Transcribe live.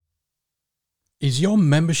Is your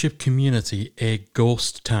membership community a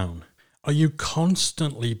ghost town? Are you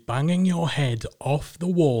constantly banging your head off the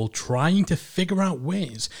wall trying to figure out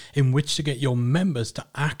ways in which to get your members to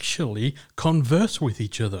actually converse with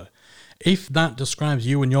each other? If that describes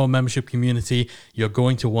you and your membership community, you're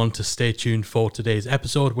going to want to stay tuned for today's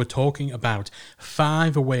episode. We're talking about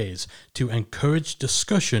 5 ways to encourage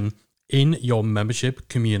discussion in your membership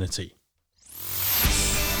community.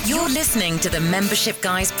 You're listening to the Membership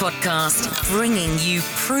Guys podcast, bringing you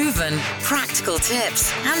proven, practical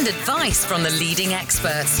tips and advice from the leading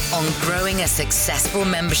experts on growing a successful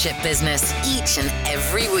membership business each and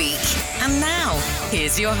every week. And now,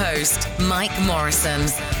 here's your host, Mike Morrison.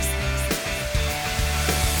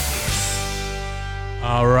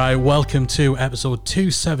 All right, welcome to episode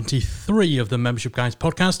 273 of the Membership Guys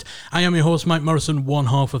podcast. I am your host, Mike Morrison, one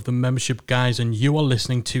half of the Membership Guys, and you are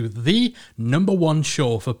listening to the #1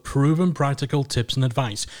 show for proven practical tips and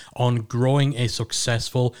advice on growing a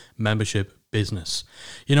successful membership business.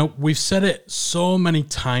 You know, we've said it so many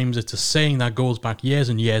times, it's a saying that goes back years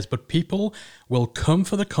and years, but people will come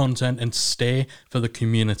for the content and stay for the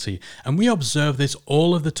community. And we observe this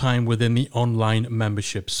all of the time within the online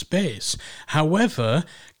membership space. However,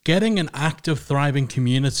 getting an active, thriving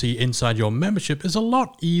community inside your membership is a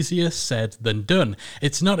lot easier said than done.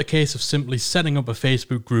 It's not a case of simply setting up a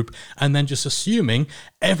Facebook group and then just assuming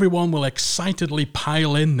everyone will excitedly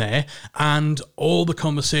pile in there and all the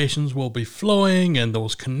conversations will be flowing and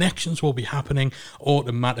those connections will be happening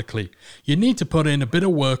automatically. You need to put in a bit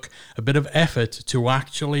of work, a bit of effort to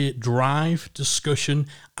actually drive discussion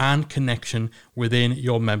and connection within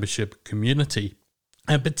your membership community.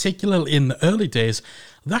 And particularly in the early days,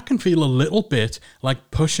 that can feel a little bit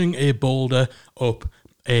like pushing a boulder up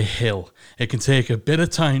a hill. It can take a bit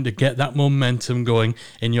of time to get that momentum going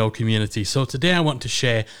in your community. So today I want to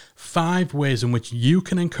share 5 ways in which you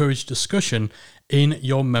can encourage discussion in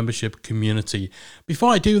your membership community.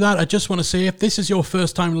 Before I do that, I just want to say, if this is your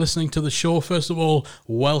first time listening to the show, first of all,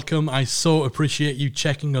 welcome. I so appreciate you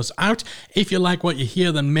checking us out. If you like what you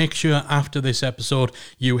hear, then make sure after this episode,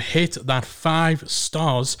 you hit that 5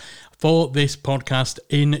 stars for this podcast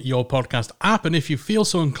in your podcast app. And if you feel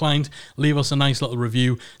so inclined, leave us a nice little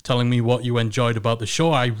review telling me what you enjoyed about the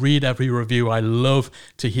show. I read every review. I love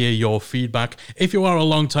to hear your feedback. If you are a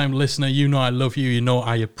long-time listener, you know I love you. You know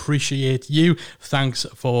I appreciate you. Thanks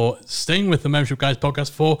for staying with the Membership Guys podcast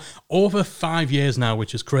for over 5 years now,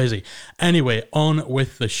 which is crazy. Anyway, on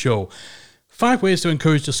with the show. 5 ways to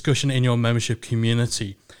encourage discussion in your membership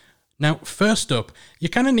community. Now, first up, you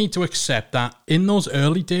kind of need to accept that in those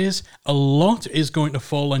early days, a lot is going to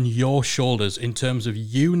fall on your shoulders in terms of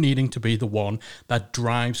you needing to be the one that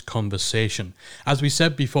drives conversation. As we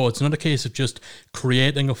said before, it's not a case of just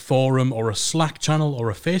creating a forum or a Slack channel or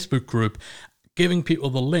a Facebook group, giving people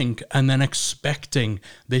the link and then expecting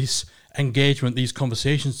this engagement, these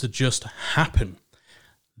conversations to just happen.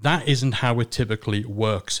 That isn't how it typically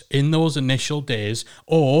works. In those initial days,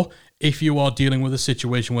 or if you are dealing with a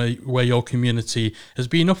situation where your community has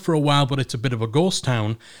been up for a while, but it's a bit of a ghost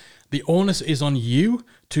town, the onus is on you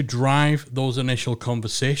to drive those initial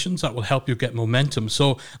conversations that will help you get momentum.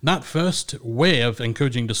 So that first way of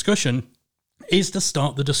encouraging discussion is to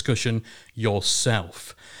start the discussion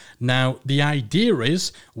yourself. Now, the idea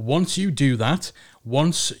is once you do that,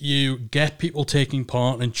 once you get people taking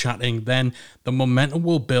part and chatting, then the momentum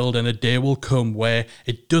will build and a day will come where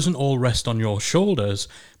it doesn't all rest on your shoulders.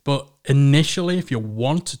 But initially, if you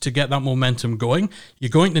want to get that momentum going, you're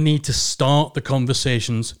going to need to start the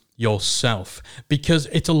conversations yourself because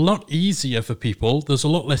it's a lot easier for people. There's a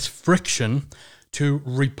lot less friction to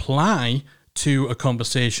reply to a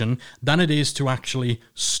conversation than it is to actually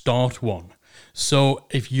start one. So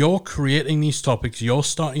if you're creating these topics, you're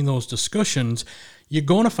starting those discussions, you're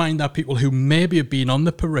going to find that people who maybe have been on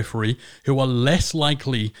the periphery, who are less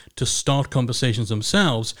likely to start conversations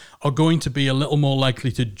themselves, are going to be a little more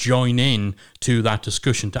likely to join in to that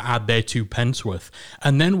discussion, to add their 2 pence worth.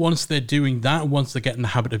 And then once they're doing that, once they get in the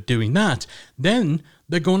habit of doing that, then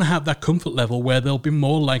they're going to have that comfort level where they'll be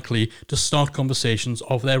more likely to start conversations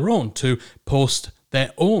of their own, to post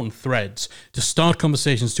their own threads, to start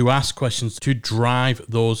conversations, to ask questions, to drive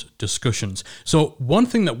those discussions. So one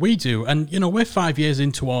thing that we do, and you know, we're 5 years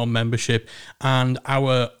into our membership, and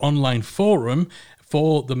our online forum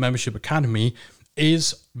for the Membership Academy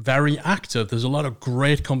is very active. There's a lot of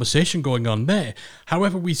great conversation going on there.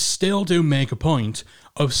 However, we still do make a point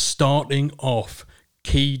of starting off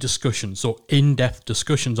key discussions or in-depth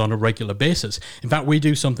discussions on a regular basis. In fact, we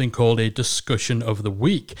do something called a discussion of the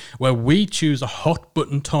week, where we choose a hot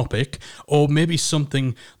button topic or maybe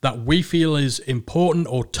something that we feel is important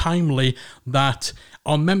or timely that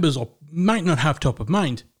our members might not have top of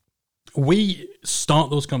mind. We start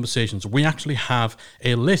those conversations. We actually have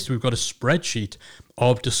a list. We've got a spreadsheet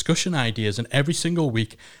of discussion ideas, and every single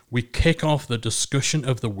week we kick off the discussion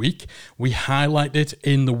of the week. We highlight it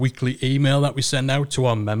in the weekly email that we send out to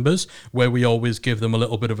our members, where we always give them a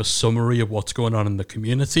little bit of a summary of what's going on in the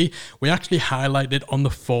community. We actually highlight it on the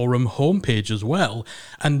forum homepage as well,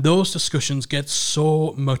 and those discussions get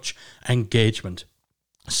so much engagement.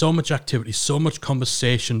 So much activity, so much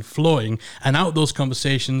conversation flowing, and out of those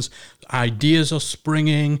conversations, ideas are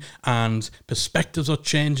springing and perspectives are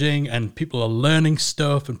changing, and people are learning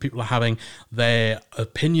stuff, and people are having their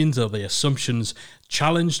opinions or their assumptions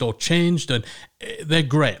challenged or changed, and they're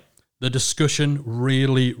great. The discussion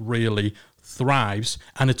really, really thrives,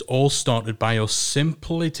 and it's all started by us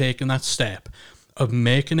simply taking that step of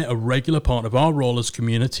making it a regular part of our role as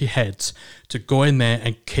community heads to go in there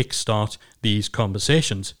and kickstart these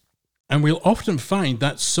conversations. And we'll often find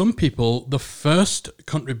that some people, the first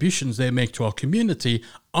contributions they make to our community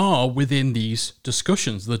are within these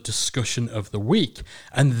discussions, the discussion of the week.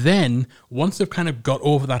 And then once they've kind of got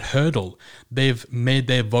over that hurdle, they've made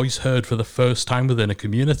their voice heard for the first time within a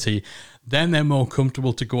community, then they're more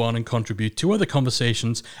comfortable to go on and contribute to other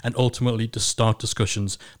conversations and ultimately to start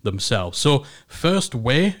discussions themselves. So first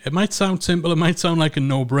way, it might sound simple, it might sound like a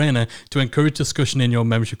no-brainer to encourage discussion in your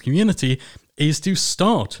membership community, is to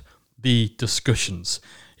start the discussions.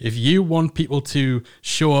 If you want people to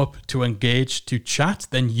show up, to engage, to chat,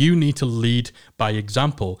 then you need to lead by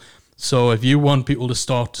example. So if you want people to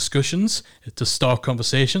start discussions, to start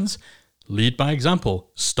conversations, lead by example.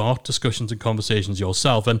 Start discussions and conversations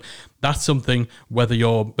yourself. And that's something, whether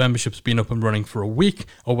your membership's been up and running for a week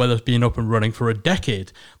or whether it's been up and running for a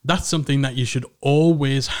decade, that's something that you should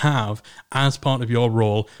always have as part of your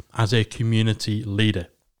role as a community leader.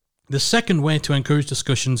 The second way to encourage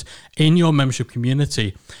discussions in your membership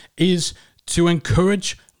community is to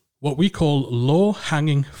encourage what we call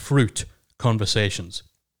low-hanging fruit conversations.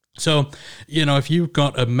 So, if you've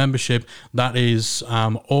got a membership that is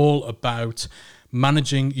all about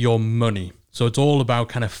managing your money, so it's all about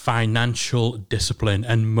kind of financial discipline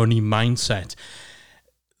and money mindset,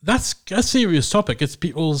 that's a serious topic. It's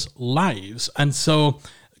people's lives. And so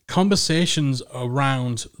conversations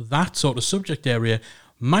around that sort of subject area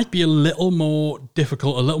might be a little more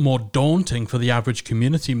difficult, a little more daunting for the average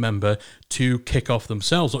community member to kick off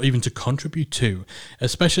themselves or even to contribute to,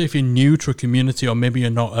 especially if you're new to a community or maybe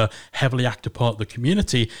you're not a heavily active part of the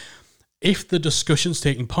community. If the discussions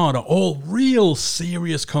taking part are all real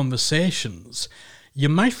serious conversations, you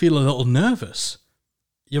might feel a little nervous.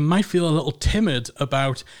 You might feel a little timid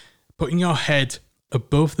about putting your head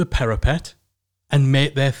above the parapet and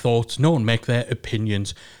make their thoughts known, make their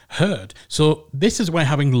opinions heard. So this is where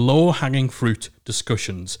having low-hanging fruit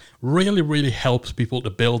discussions really, really helps people to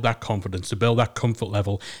build that confidence, to build that comfort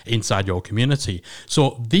level inside your community.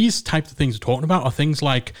 So these types of things we're talking about are things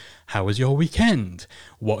like, how was your weekend?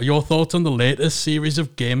 What are your thoughts on the latest series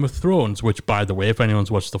of Game of Thrones? Which, by the way, if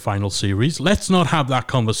anyone's watched the final series, let's not have that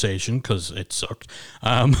conversation because it sucked.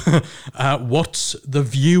 What's the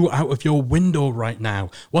view out of your window right now?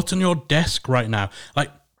 What's on your desk right now?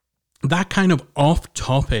 Like, that kind of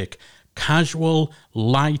off-topic, casual,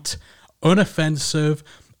 light, unoffensive,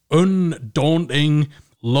 undaunting,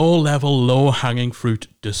 low-level, low-hanging fruit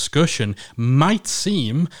discussion might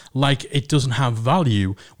seem like it doesn't have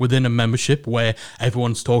value within a membership where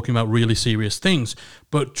everyone's talking about really serious things.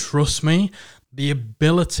 But trust me, the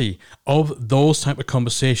ability of those type of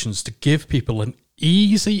conversations to give people an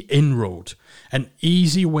easy inroad, an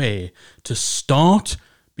easy way to start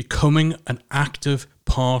becoming an active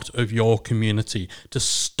part of your community, to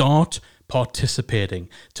start participating,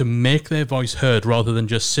 to make their voice heard rather than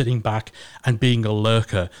just sitting back and being a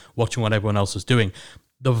lurker, watching what everyone else is doing.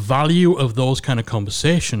 The value of those kind of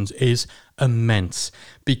conversations is immense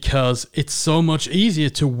because it's so much easier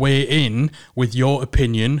to weigh in with your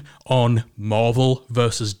opinion on Marvel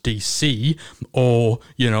versus DC or,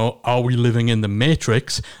 are we living in the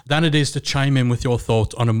Matrix, than it is to chime in with your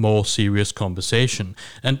thoughts on a more serious conversation.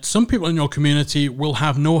 And some people in your community will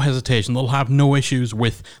have no hesitation. They'll have no issues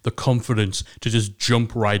with the confidence to just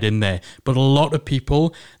jump right in there. But a lot of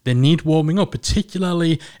people, they need warming up,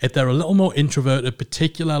 particularly if they're a little more introverted,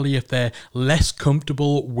 particularly if they're less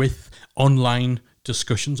comfortable with online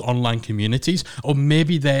discussions, online communities, or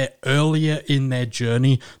maybe they're earlier in their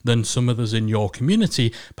journey than some others in your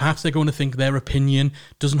community. Perhaps they're going to think their opinion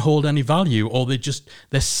doesn't hold any value, or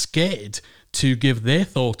they're scared to give their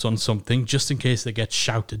thoughts on something just in case they get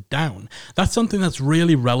shouted down. That's something that's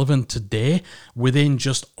really relevant today within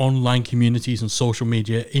just online communities and social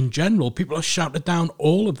media in general. People are shouted down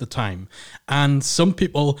all of the time. And some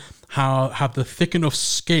people have the thick enough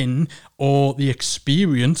skin or the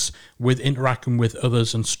experience with interacting with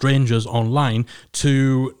others and strangers online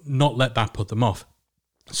to not let that put them off.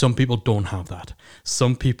 Some people don't have that.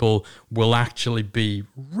 Some people will actually be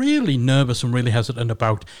really nervous and really hesitant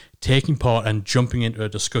about taking part and jumping into a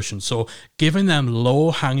discussion. So giving them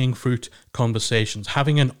low-hanging fruit conversations,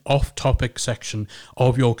 having an off-topic section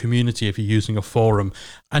of your community if you're using a forum.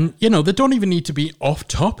 And, they don't even need to be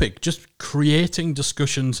off-topic, just creating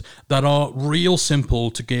discussions that are real simple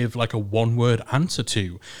to give like a one-word answer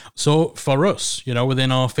to. So for us,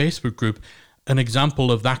 within our Facebook group, an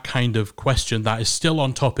example of that kind of question that is still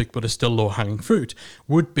on topic but is still low-hanging fruit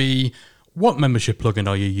would be, what membership plugin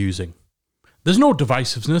are you using? There's no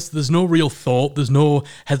divisiveness, there's no real thought, there's no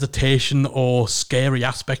hesitation or scary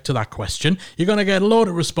aspect to that question. You're going to get a load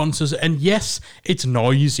of responses, and yes, it's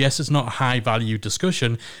noise, yes, it's not a high-value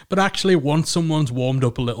discussion, but actually once someone's warmed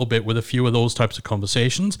up a little bit with a few of those types of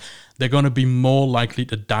conversations, they're going to be more likely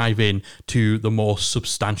to dive in to the more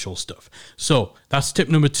substantial stuff. So that's tip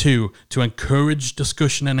number 2, to encourage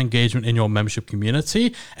discussion and engagement in your membership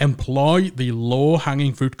community. Employ the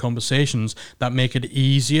low-hanging fruit conversations that make it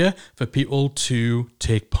easier for people to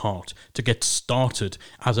take part, to get started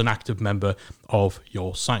as an active member of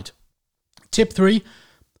your site. Tip 3,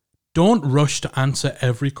 don't rush to answer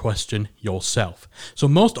every question yourself. So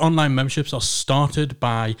most online memberships are started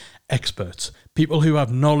by experts, people who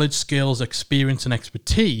have knowledge, skills, experience, and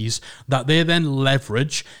expertise that they then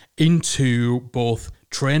leverage into both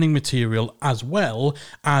training material as well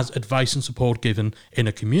as advice and support given in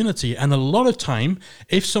a community. And a lot of time,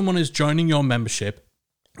 if someone is joining your membership,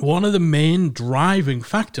 one of the main driving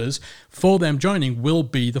factors for them joining will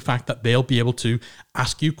be the fact that they'll be able to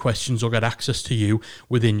ask you questions or get access to you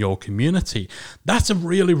within your community. That's a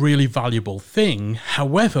really, really valuable thing.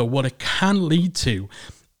 However, what it can lead to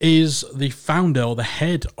is the founder or the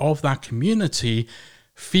head of that community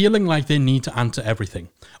feeling like they need to answer everything.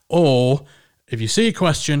 Or if you see a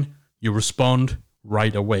question, you respond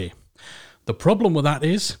right away. The problem with that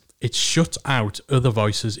is it shuts out other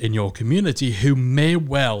voices in your community who may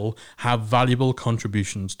well have valuable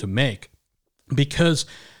contributions to make. Because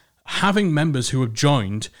having members who have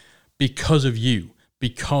joined because of you,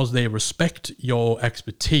 because they respect your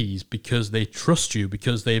expertise, because they trust you,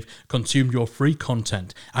 because they've consumed your free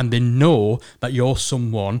content, and they know that you're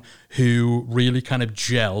someone who really kind of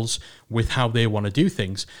gels with how they want to do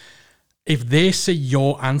things. If they see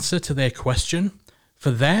your answer to their question,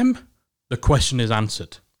 for them, the question is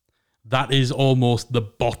answered. That is almost the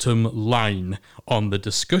bottom line on the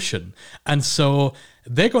discussion. And so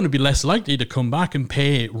they're going to be less likely to come back and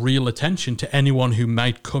pay real attention to anyone who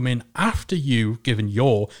might come in after you, given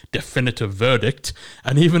your definitive verdict.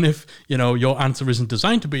 And even if, your answer isn't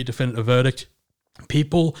designed to be a definitive verdict,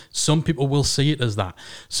 some people will see it as that.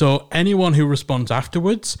 So anyone who responds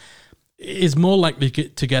afterwards is more likely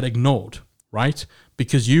to get ignored, right?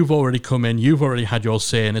 Because you've already come in, you've already had your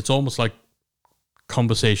say, and it's almost like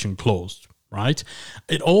conversation closed, right?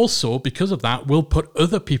 It also, because of that, will put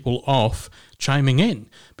other people off chiming in,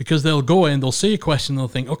 because they'll go in, they'll see a question, they'll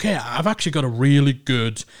think, okay, I've actually got a really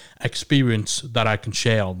good experience that I can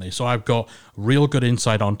share on this. So I've got real good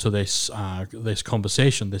insight onto this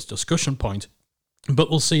conversation, this discussion point. But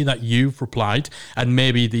we'll see that you've replied, and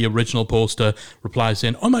maybe the original poster replies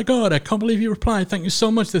saying, oh my God, I can't believe you replied. Thank you so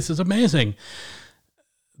much. This is amazing.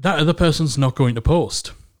 That other person's not going to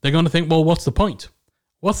post. They're going to think, well, what's the point?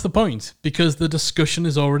 What's the point? Because the discussion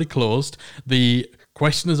is already closed, the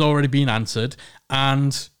question has already been answered,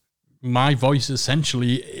 and my voice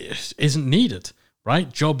essentially isn't needed,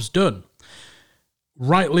 right? Job's done.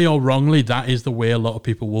 Rightly or wrongly, that is the way a lot of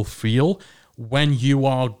people will feel when you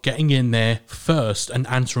are getting in there first and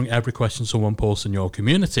answering every question someone posts in your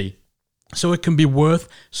community. So it can be worth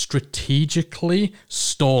strategically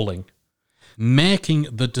stalling, making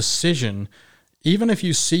the decision, even if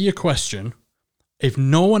you see a question, if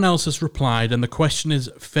no one else has replied and the question is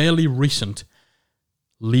fairly recent,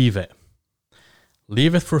 leave it.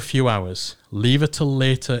 Leave it for a few hours. Leave it till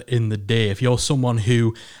later in the day. If you're someone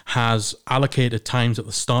who has allocated times at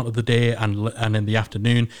the start of the day and in the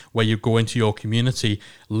afternoon where you go into your community,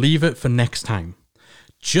 leave it for next time,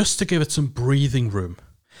 just to give it some breathing room.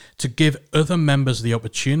 to give other members the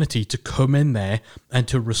opportunity to come in there and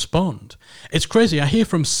to respond. It's crazy. I hear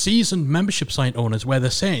from seasoned membership site owners where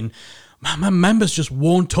they're saying, my members just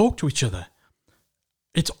won't talk to each other.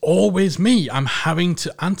 It's always me. I'm having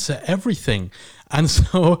to answer everything. And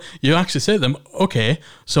so you actually say to them, okay,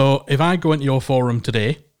 so if I go into your forum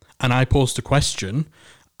today and I post a question,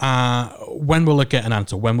 when will it get an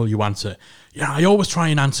answer? When will you answer? Yeah, I always try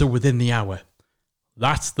and answer within the hour.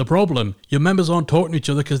 That's the problem. Your members aren't talking to each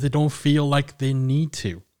other because they don't feel like they need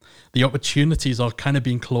to. The opportunities are kind of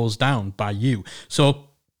being closed down by you. So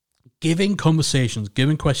giving conversations,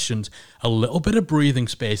 giving questions a little bit of breathing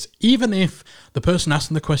space, even if the person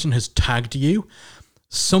asking the question has tagged you.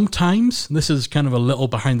 Sometimes, this is kind of a little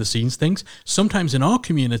behind the scenes things, sometimes in our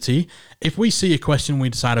community, if we see a question, we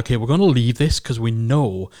decide, okay, we're going to leave this because we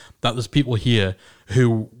know that there's people here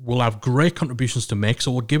who will have great contributions to make,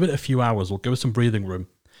 so we'll give it a few hours, we'll give it some breathing room.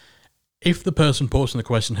 If the person posting the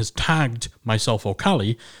question has tagged myself or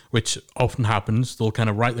Callie, which often happens, they'll kind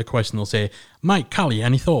of write the question, they'll say, Mike, Callie,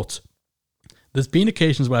 any thoughts? There's been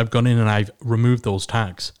occasions where I've gone in and I've removed those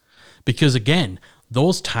tags. Because again,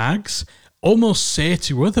 those tags almost say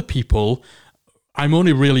to other people, I'm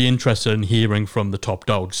only really interested in hearing from the top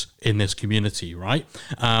dogs in this community, right?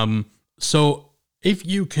 So if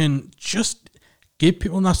you can just give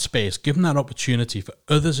people that space, give them that opportunity for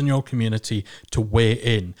others in your community to weigh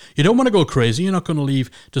in. You don't want to go crazy. You're not going to leave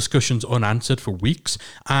discussions unanswered for weeks.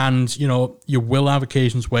 And, you will have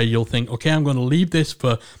occasions where you'll think, okay, I'm going to leave this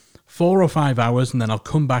for 4 or 5 hours, and then I'll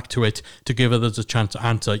come back to it to give others a chance to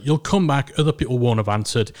answer. You'll come back, other people won't have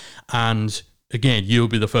answered, and again, you'll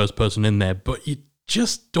be the first person in there, but you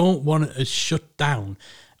just don't want to shut down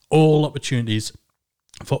all opportunities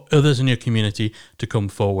for others in your community to come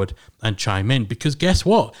forward and chime in, because guess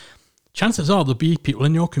what? Chances are there'll be people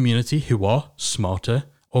in your community who are smarter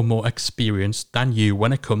or more experienced than you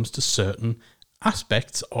when it comes to certain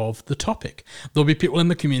aspects of the topic. There'll be people in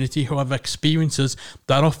the community who have experiences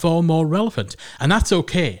that are far more relevant, and that's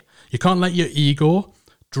okay. You can't let your ego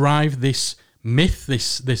drive this myth,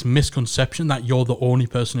 this misconception that you're the only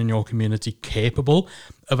person in your community capable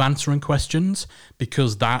of answering questions,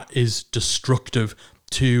 because that is destructive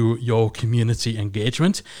to your community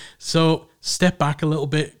engagement. So step back a little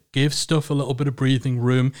bit, give stuff a little bit of breathing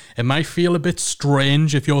room. It might feel a bit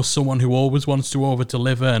strange if you're someone who always wants to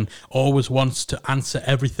over-deliver and always wants to answer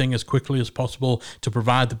everything as quickly as possible to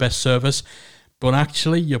provide the best service. But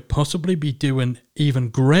actually, you'll possibly be doing even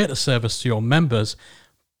greater service to your members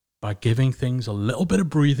by giving things a little bit of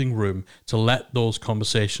breathing room to let those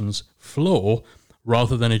conversations flow,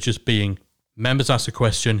 rather than it just being members ask a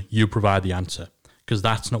question, you provide the answer. Because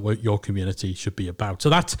that's not what your community should be about. So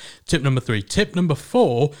that's tip number 3. Tip number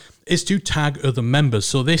 4 is to tag other members.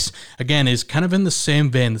 So this, again, is kind of in the same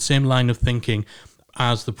vein, the same line of thinking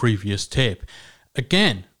as the previous tip.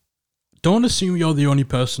 Again, don't assume you're the only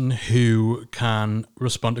person who can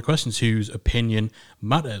respond to questions, whose opinion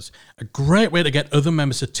matters. A great way to get other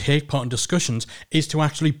members to take part in discussions is to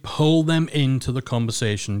actually pull them into the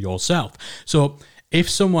conversation yourself. So if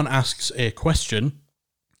someone asks a question,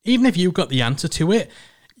 even if you've got the answer to it,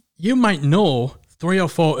 you might know 3 or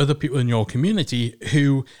 4 other people in your community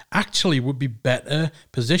who actually would be better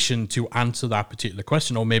positioned to answer that particular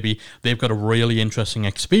question, or maybe they've got a really interesting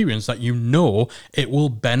experience that it will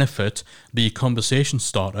benefit the conversation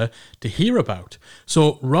starter to hear about.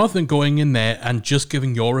 So rather than going in there and just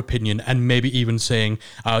giving your opinion and maybe even saying,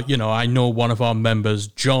 I know one of our members,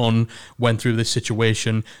 John, went through this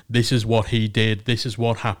situation, this is what he did, this is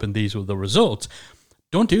what happened, these were the results.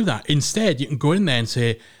 Don't do that. Instead, you can go in there and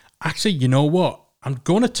say, actually, you know what? I'm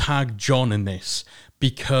going to tag John in this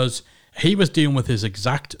because he was dealing with his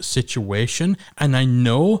exact situation, and I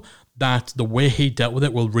know that the way he dealt with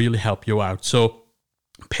it will really help you out. So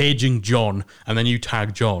paging John, and then you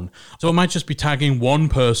tag John. So it might just be tagging one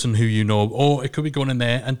person who you know, or it could be going in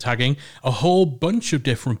there and tagging a whole bunch of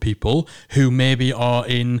different people who maybe are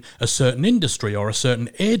in a certain industry or a certain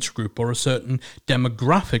age group or a certain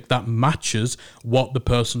demographic that matches what the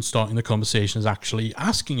person starting the conversation is actually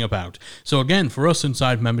asking about. So again, for us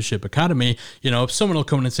inside Membership Academy, if someone will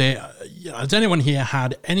come in and say, has anyone here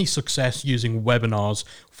had any success using webinars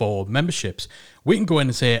for memberships? We can go in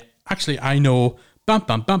and say, actually, I know bam,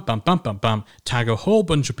 bam, bam, bam, bam, bam, bam, tag a whole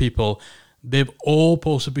bunch of people. They've all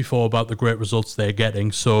posted before about the great results they're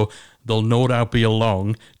getting, so they'll no doubt be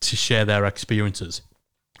along to share their experiences.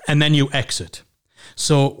 And then you exit.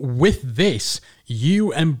 So with this,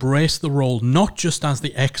 you embrace the role not just as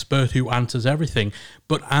the expert who answers everything,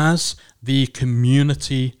 but as the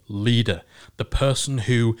community leader. the person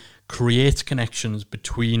who creates connections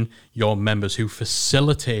between your members, who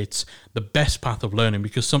facilitates the best path of learning,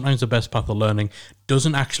 because sometimes the best path of learning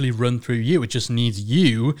doesn't actually run through you. It just needs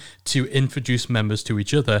you to introduce members to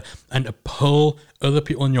each other and to pull other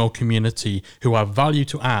people in your community who have value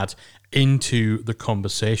to add into the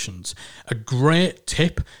conversations. A great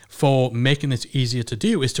tip for making this easier to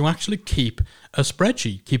do is to actually keep a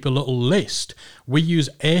spreadsheet, keep a little list. We use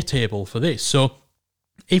Airtable for this. So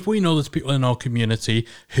if we know there's people in our community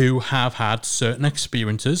who have had certain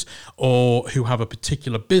experiences, or who have a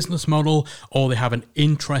particular business model, or they have an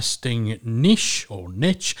interesting niche, or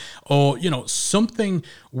something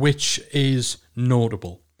which is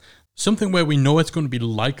notable, something where we know it's going to be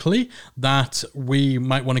likely that we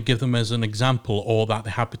might want to give them as an example, or that they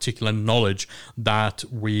have particular knowledge that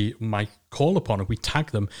we might call upon if we tag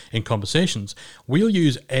them in conversations. We'll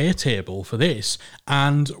use Airtable for this,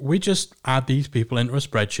 and we just add these people into a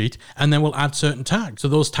spreadsheet, and then we'll add certain tags. So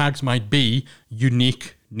those tags might be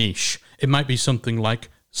unique niche. It might be something like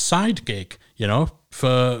side gig,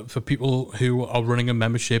 for people who are running a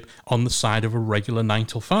membership on the side of a regular 9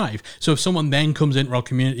 to 5. So if someone then comes into our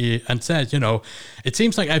community and says, it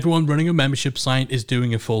seems like everyone running a membership site is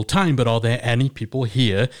doing it full time, but are there any people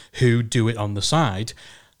here who do it on the side?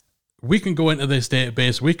 We can go into this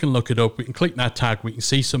database, we can look it up, we can click that tag, we can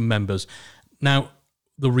see some members. Now,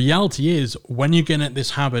 the reality is, when you get into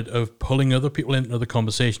this habit of pulling other people into the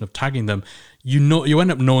conversation, of tagging them, you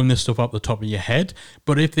end up knowing this stuff off the top of your head.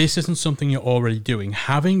 But if this isn't something you're already doing,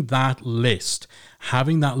 having that list,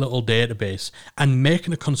 having that little database, and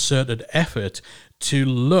making a concerted effort to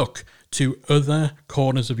look to other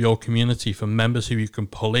corners of your community for members who you can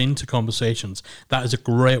pull into conversations, that is a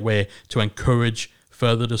great way to encourage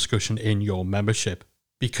further discussion in your membership,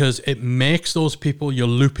 because it makes those people you're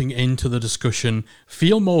looping into the discussion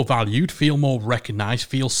feel more valued, feel more recognized,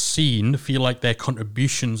 feel seen, feel like their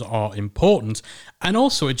contributions are important. And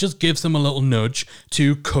also it just gives them a little nudge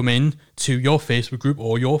to come in to your Facebook group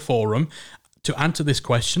or your forum to answer this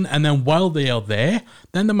question. And then while they are there,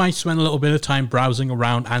 then they might spend a little bit of time browsing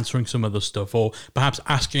around, answering some other stuff, or perhaps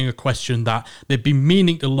asking a question that they've been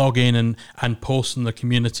meaning to log in and post in the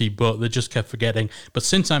community, but they just kept forgetting. But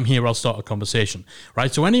since I'm here, I'll start a conversation,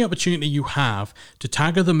 right? So any opportunity you have to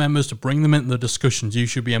tag other members, to bring them into the discussions, you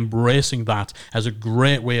should be embracing that as a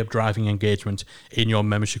great way of driving engagement in your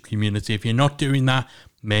membership community. If you're not doing that,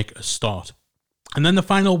 make a start. And then the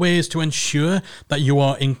final way is to ensure that you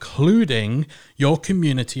are including your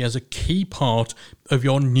community as a key part of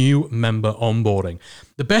your new member onboarding.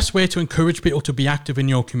 The best way to encourage people to be active in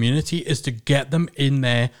your community is to get them in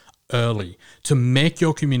there early, to make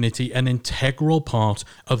your community an integral part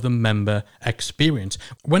of the member experience.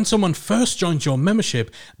 When someone first joins your membership,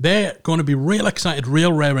 they're going to be real excited,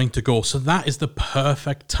 real raring to go. So that is the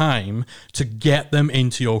perfect time to get them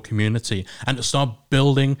into your community and to start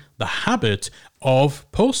building the habit of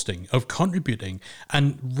posting, of contributing,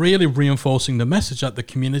 and really reinforcing the message that the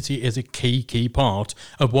community is a key part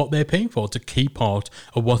of what they're paying for. It's a key part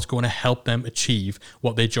of what's going to help them achieve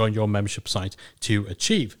what they joined your membership site to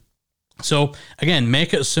achieve. So again,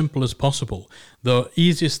 make it as simple as possible. The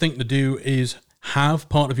easiest thing to do is have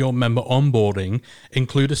part of your member onboarding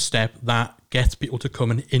include a step that gets people to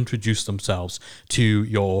come and introduce themselves to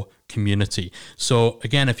your community. So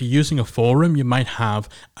again, if you're using a forum, you might have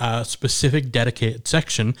a specific dedicated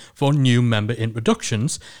section for new member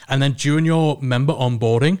introductions. And then during your member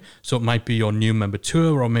onboarding, so it might be your new member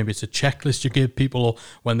tour, or maybe it's a checklist you give people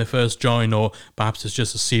when they first join, or perhaps it's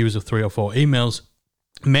just a series of 3 or 4 emails.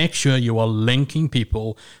 Make sure you are linking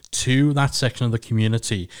people to that section of the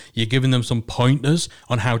community. You're giving them some pointers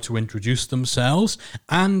on how to introduce themselves,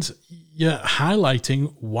 and you're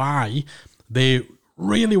highlighting why they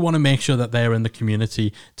really want to make sure that they're in the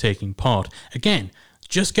community taking part. Again,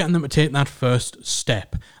 just getting them to take that first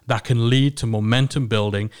step that can lead to momentum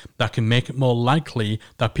building, that can make it more likely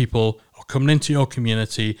that people are coming into your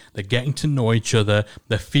community, they're getting to know each other,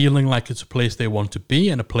 they're feeling like it's a place they want to be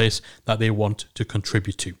and a place that they want to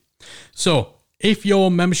contribute to. So, if your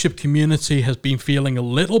membership community has been feeling a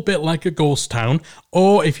little bit like a ghost town,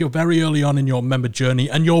 or if you're very early on in your member journey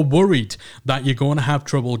and you're worried that you're going to have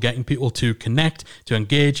trouble getting people to connect, to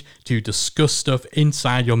engage, to discuss stuff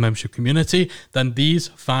inside your membership community, then these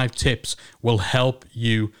 5 tips will help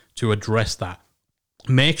you to address that.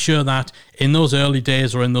 Make sure that in those early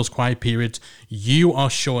days or in those quiet periods, you are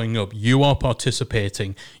showing up, you are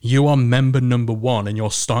participating, you are member number 1, and you're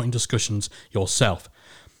starting discussions yourself.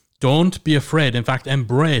 Don't be afraid. In fact,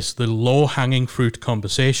 embrace the low-hanging fruit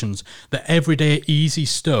conversations, the everyday easy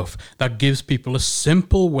stuff that gives people a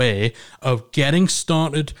simple way of getting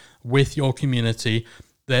started with your community,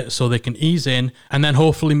 so they can ease in, and then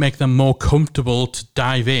hopefully make them more comfortable to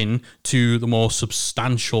dive in to the more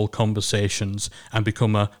substantial conversations and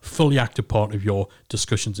become a fully active part of your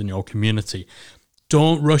discussions in your community.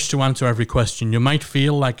 Don't rush to answer every question. You might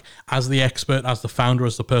feel like, as the expert, as the founder,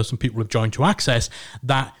 as the person people have joined to access,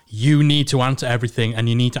 that you need to answer everything and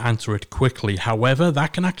you need to answer it quickly. However,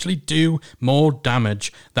 that can actually do more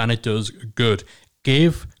damage than it does good.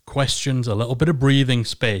 Give questions a little bit of breathing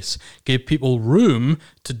space. Give people room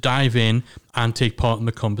to dive in and take part in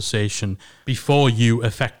the conversation before you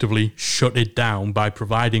effectively shut it down by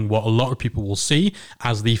providing what a lot of people will see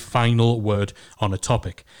as the final word on a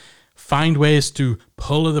topic. Find ways to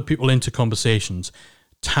pull other people into conversations.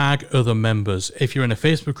 Tag other members. If you're in a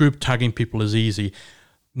Facebook group, tagging people is easy.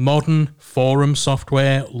 Modern forum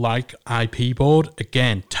software like IPboard,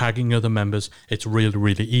 again, tagging other members, it's really,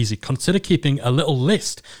 really easy. Consider keeping a little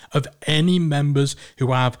list of any members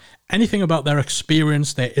who have anything about their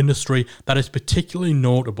experience, their industry that is particularly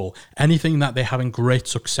notable, anything that they're having great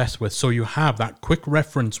success with. So you have that quick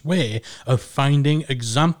reference way of finding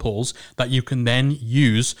examples that you can then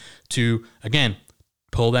use to, again,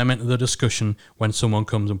 pull them into the discussion when someone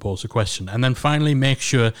comes and poses a question. And then finally, make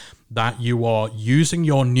sure that you are using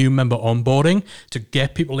your new member onboarding to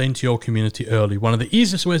get people into your community early. One of the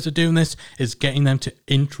easiest ways of doing this is getting them to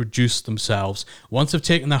introduce themselves. Once they've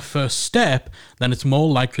taken that first step, then it's more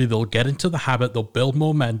likely they'll get into the habit, they'll build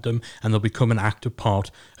momentum, and they'll become an active part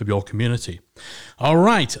of your community. All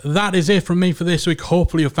right, that is it from me for this week.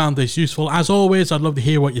 Hopefully you found this useful. As always, I'd love to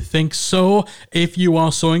hear what you think. So if you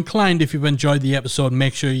are so inclined, if you've enjoyed the episode,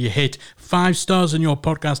 make sure you hit 5 stars in your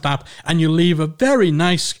podcast app and you leave a very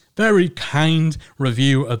nice, very kind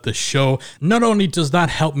review of the show. Not only does that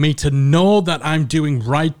help me to know that I'm doing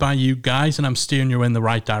right by you guys and I'm steering you in the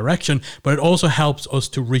right direction, but it also helps us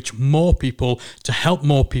to reach more people, to help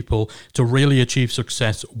more people to really achieve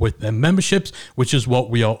success with their memberships, which is what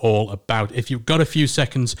we are all about. If you've got a few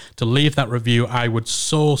seconds to leave that review, I would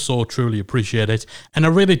so truly appreciate it. And I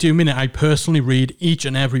really do mean it. I personally read each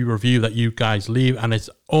and every review that you guys leave, and it's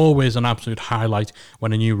always an absolute highlight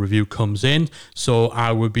when a new review comes in. So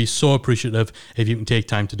I would be so appreciative if you can take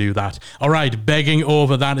time to do that. All right, begging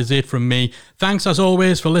over, that is it from me. Thanks as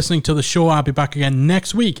always for listening to the show. I'll be back again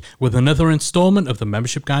next week with another installment of the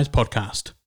Membership Guys podcast.